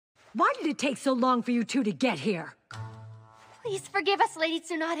Why did it take so long for you two to get here? Please forgive us, Lady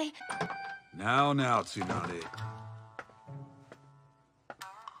Tsunade. Now, Tsunade.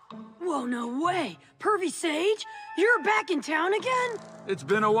 Whoa, no way! Pervy Sage, you're back in town again? It's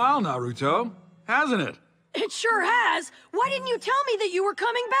been a while, Naruto, hasn't it? It sure has! Why didn't you tell me that you were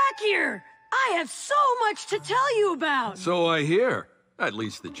coming back here? I have so much to tell you about! So I hear. At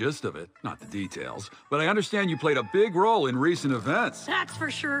least the gist of it, not the details. But I understand you played a big role in recent events. That's for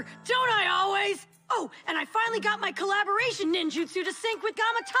sure. Don't I always? Oh, and I finally got my collaboration ninjutsu to sync with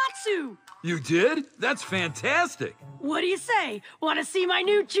Gamatotsu! You did? That's fantastic! What do you say? Want to see my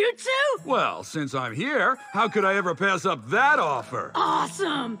new jutsu? Well, since I'm here, how could I ever pass up that offer?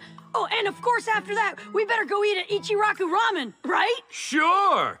 Awesome! Oh, and of course after that, we better go eat at Ichiraku Ramen, right?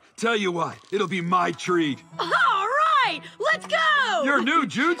 Sure! Tell you what, it'll be my treat. All right! Let's go! Your new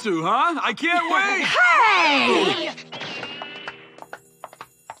jutsu, huh? I can't wait! Hey!